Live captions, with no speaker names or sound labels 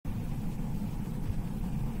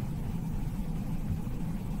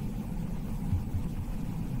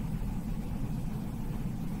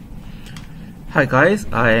Hi guys,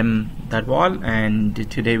 I am Dadwal and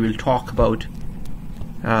today we'll talk about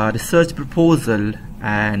research proposal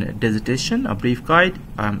and dissertation, a brief guide.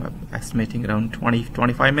 I'm estimating around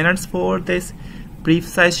 20-25 minutes for this brief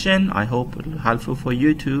session. I hope it will be helpful for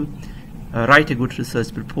you to write a good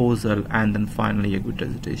research proposal and then finally a good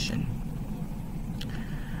dissertation.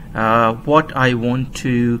 What I want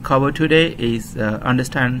to cover today is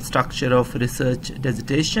understand structure of research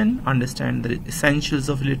dissertation, understand the essentials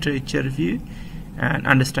of literature review, and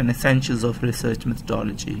understand essentials of research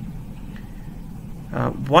methodology.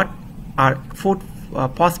 What are four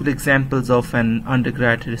possible examples of an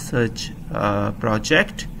undergrad research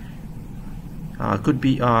project? Could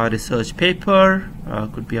be a research paper,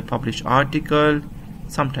 could be a published article,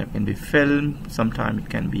 sometimes it can be film, sometimes it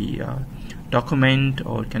can be a document,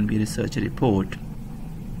 or it can be research report.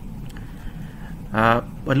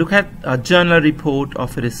 But look at a journal report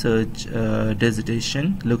of a research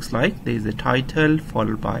dissertation. Looks like there is a title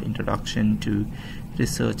followed by introduction to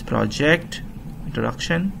research project,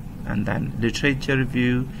 introduction, and then literature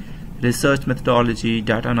review, research methodology,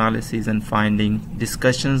 data analysis and finding,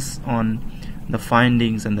 discussions on the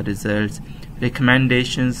findings and the results,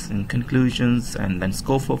 recommendations and conclusions, and then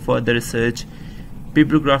scope for further research,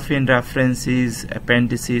 bibliography and references,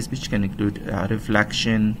 appendices which can include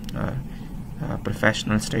reflection,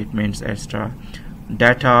 professional statements, etc.,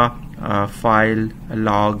 data, file,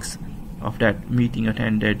 logs of that meeting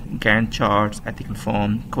attended, Gantt charts, ethical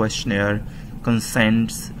form, questionnaire,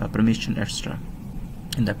 consents, permission, etc.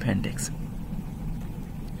 in the appendix.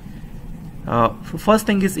 First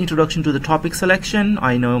thing is introduction to the topic selection.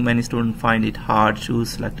 I know many students find it hard to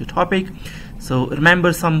select a topic, so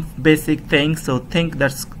remember some basic things. So think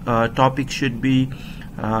that topic should be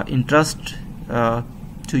interest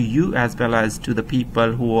to you as well as to the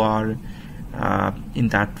people who are in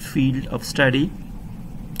that field of study.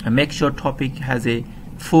 And make sure topic has a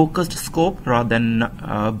focused scope rather than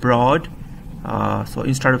broad. So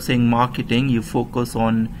instead of saying marketing, you focus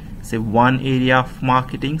on say one area of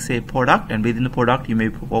marketing, say product, and within the product you may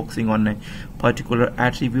be focusing on a particular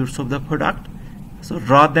attributes of the product. So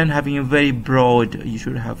rather than having a very broad, you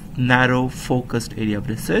should have narrow focused area of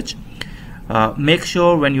research. Make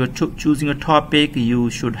sure when you're choosing a topic,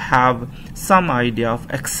 you should have some idea of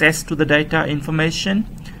access to the data information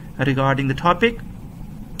regarding the topic.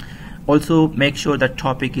 Also make sure that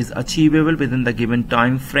topic is achievable within the given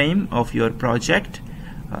time frame of your project,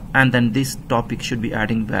 and then this topic should be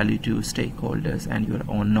adding value to stakeholders and your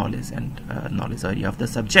own knowledge and knowledge area of the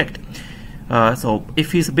subject. So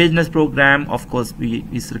if it's a business program, of course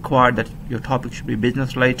it's required that your topic should be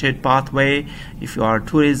business related pathway. If you are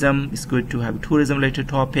tourism, it's good to have a tourism related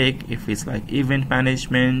topic. If it's like event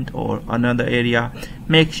management or another area,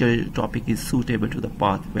 make sure your topic is suitable to the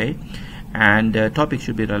pathway, and topic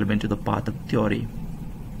should be relevant to the path of theory.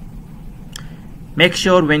 Make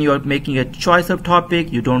sure when you are making a choice of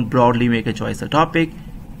topic, you don't broadly make a choice of topic.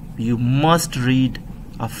 You must read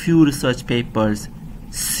a few research papers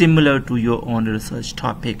similar to your own research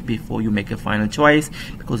topic before you make a final choice,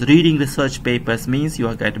 because reading research papers means you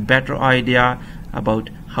will get a better idea about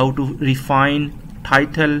how to refine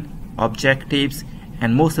title, objectives,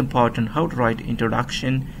 and most important, how to write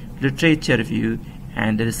introduction, literature review,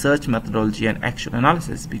 and the research methodology and actual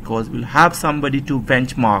analysis, because we'll have somebody to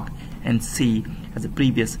benchmark and see as a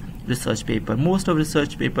previous research paper. Most of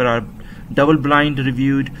research paper are double blind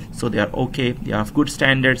reviewed, so they are okay, they have good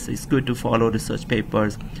standards. It's good to follow research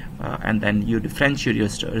papers, and then you differentiate your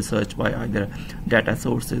research by either data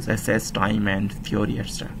sources, assess time, and theory,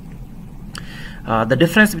 etc. The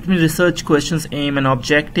difference between research questions, aim, and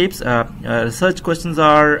objectives. Research questions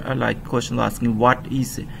are like questions asking what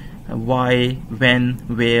is, why, when,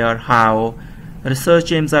 where, how.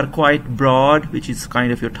 Research aims are quite broad, which is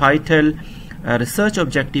kind of your title. Research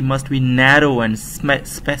objective must be narrow and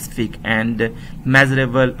specific and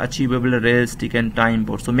measurable, achievable, realistic, and time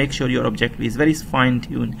bound. So make sure your objective is very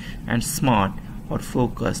fine-tuned and smart or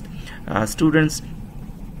focused. Students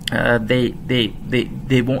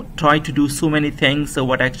they won't try to do so many things, so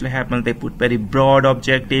what actually happens, they put very broad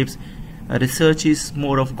objectives. Research is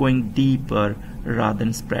more of going deeper rather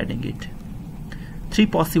than spreading it. Three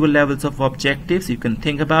possible levels of objectives you can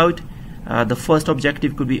think about. The first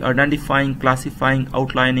objective could be identifying, classifying,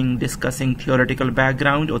 outlining, discussing theoretical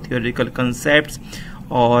background or theoretical concepts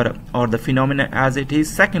or the phenomena as it is.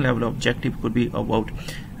 Second level objective could be about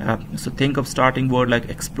so think of starting word like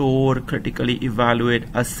explore, critically evaluate,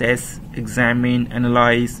 assess, examine,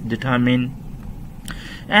 analyze, determine.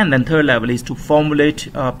 And then third level is to formulate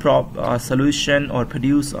a solution or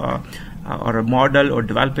produce or a model or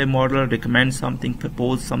develop a model, recommend something,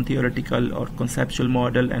 propose some theoretical or conceptual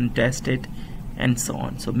model and test it, and so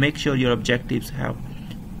on. So make sure your objectives have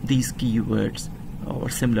these keywords or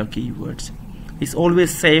similar keywords. It's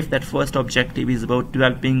always safe that first objective is about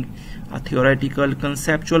developing a theoretical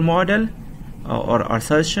conceptual model or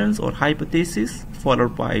assertions or hypothesis,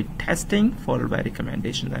 followed by testing, followed by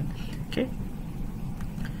recommendations. Okay.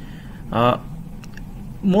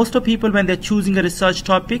 Most of people, when they're choosing a research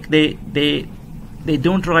topic, they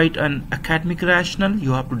don't write an academic rationale.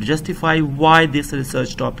 You have to justify why this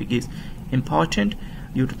research topic is important.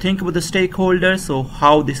 You have to think about the stakeholders, so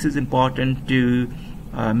how this is important to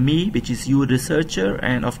me, which is you, researcher,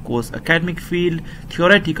 and of course academic field,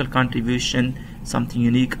 theoretical contribution, something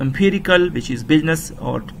unique, empirical, which is business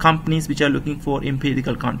or companies which are looking for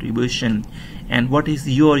empirical contribution, and what is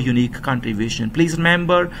your unique contribution. Please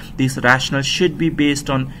remember, this rationale should be based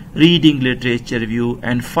on reading literature review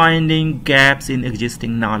and finding gaps in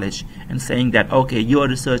existing knowledge and saying that okay, your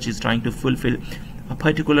research is trying to fulfill a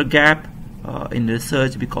particular gap in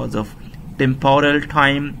research because of temporal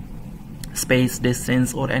time, space,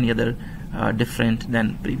 distance, or any other different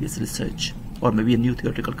than previous research, or maybe a new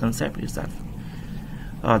theoretical concept itself.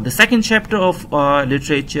 The second chapter of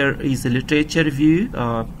literature is the literature review.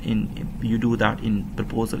 You do that in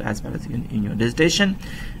proposal as well as in your dissertation.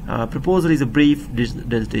 Proposal is a brief,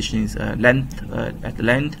 dissertation is at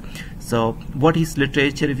length. So what is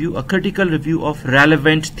literature review? A critical review of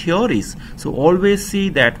relevant theories. So always see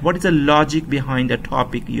that what is the logic behind the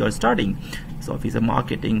topic you are studying. So if it's a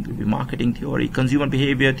marketing, it will be marketing theory, consumer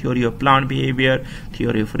behavior, theory of plant behavior,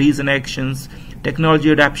 theory of reason actions,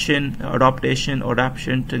 technology adaptation,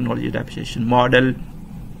 technology adaptation model,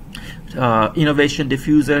 innovation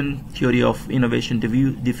diffusion, theory of innovation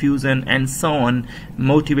diffusion, and so on.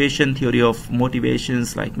 Motivation, theory of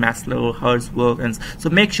motivations like Maslow, Hertz's work. And so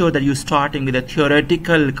make sure that you're starting with the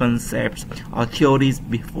theoretical concepts or theories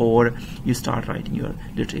before you start writing your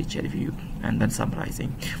literature review, and then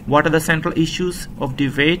summarizing. What are the central issues of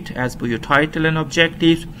debate as per your title and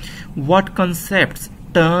objectives? What concepts,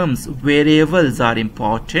 terms, variables are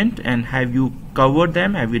important, and have you covered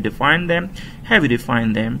them? Have you defined them? Have you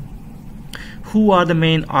defined them? Who are the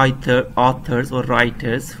main authors or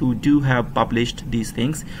writers who do have published these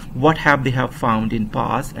things? What have they found in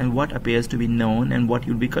past, and what appears to be known, and what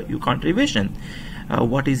will be your contribution?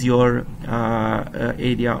 What is your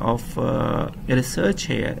area of research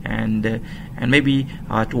here, and maybe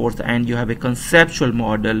towards the end you have a conceptual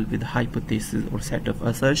model with hypothesis or set of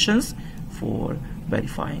assertions for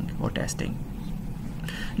verifying or testing.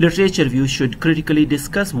 Literature review should critically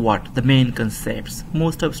discuss what? The main concepts.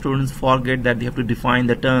 Most of students forget that they have to define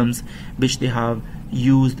the terms which they have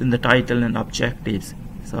used in the title and objectives.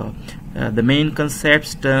 So the main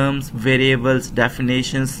concepts, terms, variables,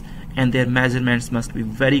 definitions, and their measurements must be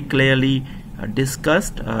very clearly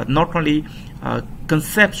discussed. Not only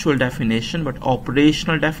conceptual definition, but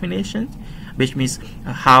operational definitions, which means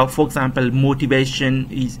how, for example, motivation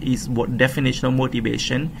is what definition of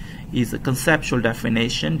motivation is a conceptual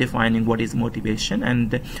definition defining what is motivation,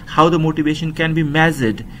 and how the motivation can be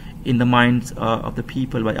measured in the minds of the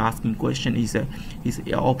people by asking question is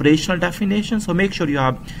a operational definition. So make sure you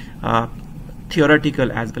have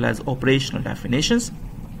theoretical as well as operational definitions.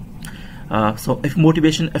 So if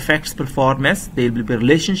motivation affects performance, there will be a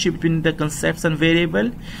relationship between the concepts and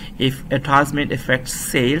variable. If advertisement affects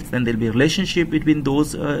sales, then there will be a relationship between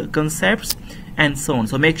those concepts, and so on.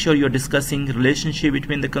 So make sure you're discussing relationship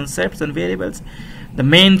between the concepts and variables. The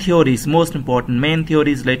main theories, most important, main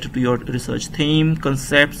theories related to your research theme,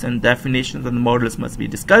 concepts and definitions and models must be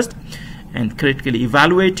discussed and critically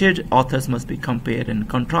evaluated. Authors must be compared and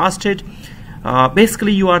contrasted.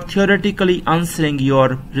 Basically you are theoretically answering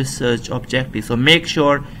your research objectives. So make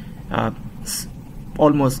sure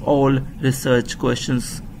almost all research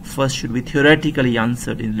questions first should be theoretically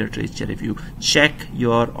answered in literature review. Check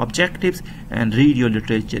your objectives and read your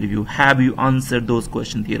literature review. Have you answered those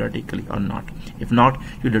questions theoretically or not? If not,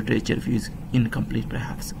 your literature review is incomplete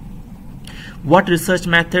perhaps. What research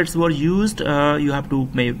methods were used? You have to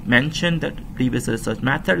mention that previous research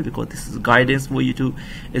method, because this is guidance for you to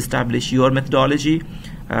establish your methodology.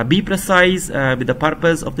 Be precise with the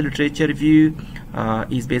purpose of the literature review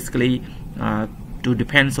is basically to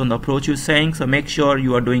depends on the approach you're saying. So make sure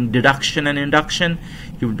you are doing deduction and induction.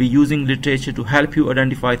 You will be using literature to help you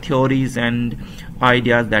identify theories and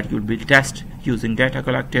ideas that you will be test using data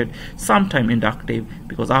collected, sometime inductive,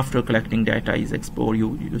 because after collecting data is explored,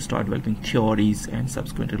 you start developing theories and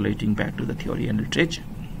subsequently relating back to the theory and literature.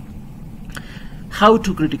 How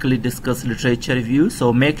to critically discuss literature review?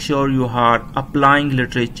 So make sure you are applying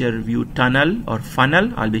literature review tunnel or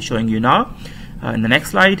funnel. I'll be showing you now in the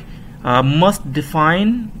next slide. Must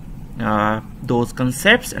define those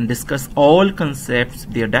concepts and discuss all concepts,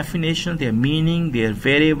 their definition, their meaning, their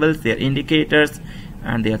variables, their indicators,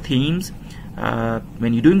 and their themes.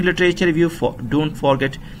 When you're doing literature review, don't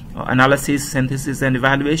forget analysis, synthesis, and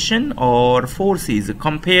evaluation, or 4 C's: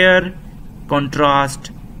 compare,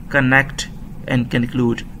 contrast, connect, and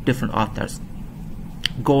conclude different authors.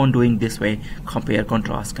 Go on doing this way: compare,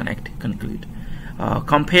 contrast, connect, conclude.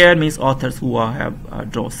 Compare means authors who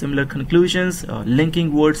have draw similar conclusions.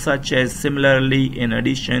 Linking words such as similarly, in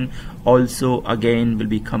addition, also, again will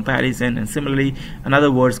be comparison, and similarly. In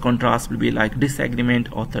other words, contrast will be like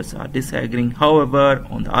disagreement, authors are disagreeing, however,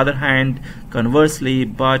 on the other hand, conversely,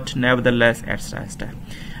 but, nevertheless, etc.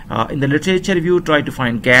 In the literature review, try to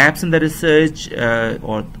find gaps in the research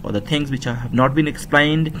or the things which have not been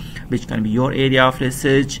explained, which can be your area of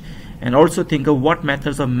research. And also think of what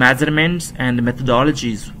methods of measurements and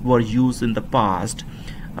methodologies were used in the past.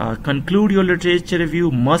 Conclude your literature review,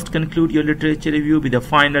 must conclude your literature review with a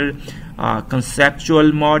final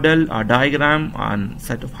conceptual model, a diagram, and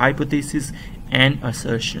set of hypotheses and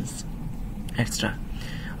assertions, etc.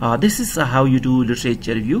 This is how you do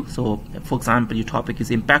literature review. So, for example, your topic is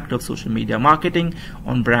impact of social media marketing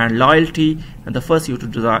on brand loyalty, and the first you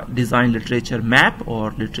have to design literature map or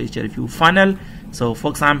literature review funnel. So,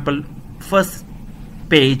 for example, first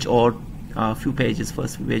page or few pages,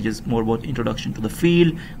 first few pages more about introduction to the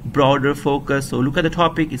field, broader focus. So look at the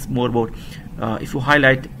topic, it's more about if you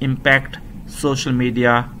highlight impact, social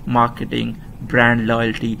media marketing, brand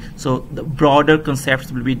loyalty, so the broader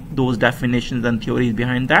concepts will be those definitions and theories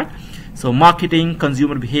behind that. So marketing,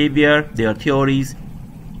 consumer behavior, their theories,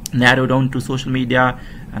 narrow down to social media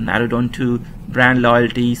and narrow down to brand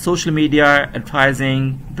loyalty. Social media,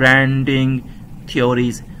 advertising, branding,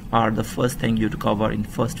 theories are the first thing you have to cover in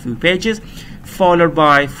first few pages, followed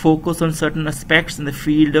by focus on certain aspects in the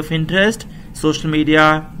field of interest, social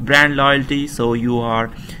media, brand loyalty. So you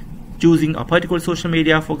are choosing a particular social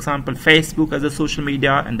media, for example Facebook as a social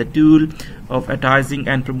media and the tool of advertising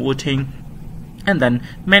and promoting, and then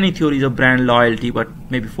many theories of brand loyalty, but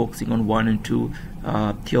maybe focusing on 1 and 2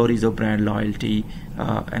 theories of brand loyalty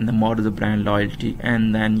and the models of brand loyalty.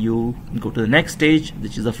 And then you go to the next stage,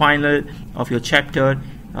 which is the final of your chapter,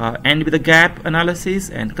 end with a gap analysis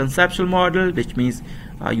and conceptual model, which means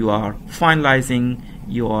you are finalizing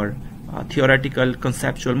your theoretical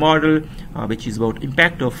conceptual model, which is about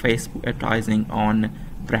impact of Facebook advertising on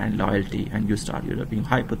brand loyalty, and you start developing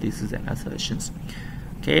hypotheses and assertions.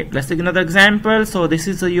 Okay, let's take another example. So this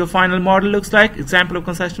is your final model looks like, example of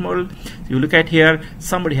conceptual model. So you look at here,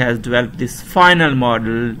 somebody has developed this final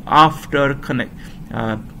model after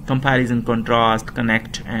comparison, contrast,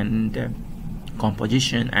 connect, and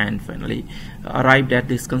composition, and finally arrived at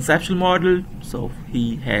this conceptual model. So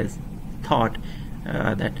he has thought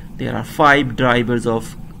that there are 5 drivers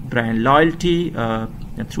of brand loyalty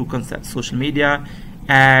through social media.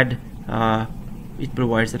 Ad, it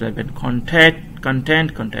provides relevant content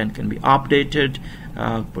can be updated,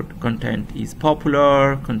 but content is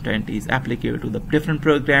popular, content is applicable to the different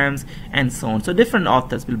programs, and so on. So different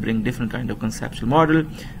authors will bring different kind of conceptual model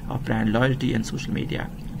of brand loyalty and social media.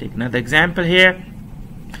 Take another example here.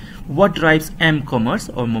 What drives m-commerce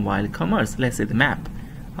or mobile commerce? Let's say the map.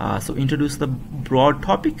 So introduce the broad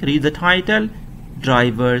topic, read the title,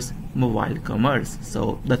 drivers, mobile commerce.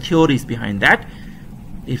 So the theories behind that.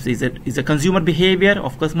 If is a consumer behavior,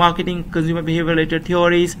 of course marketing, consumer behavior related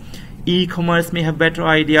theories. E-commerce may have better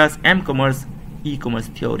ideas. M-commerce, e-commerce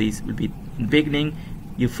theories will be in the beginning.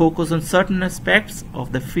 You focus on certain aspects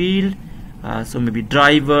of the field, so maybe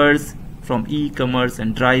drivers from e-commerce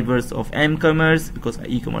and drivers of m-commerce, because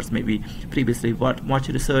e-commerce may be previously much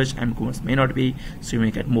research, m-commerce may not be, so you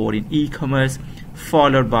may get more in e-commerce,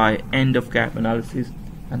 followed by end of gap analysis,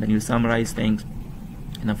 and then you summarize things.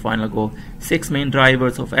 And the final go 6 main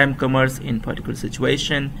drivers of m-commerce in particular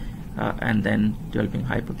situation, and then developing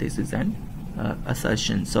hypothesis and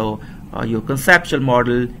assertion. So your conceptual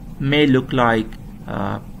model may look like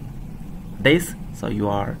this. So you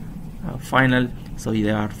are final. So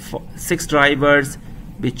there are 6 drivers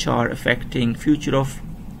which are affecting future of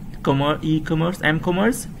e-commerce,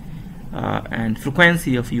 m-commerce, and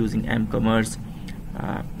frequency of using m-commerce,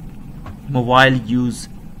 mobile use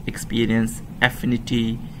experience,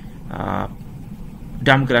 affinity,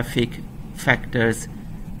 demographic factors,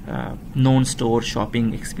 non-store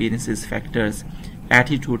shopping experiences factors,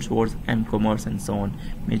 attitude towards m-commerce, and so on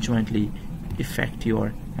may jointly affect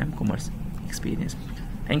your m-commerce experience.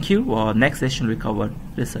 Thank you. Next session we cover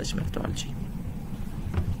research methodology.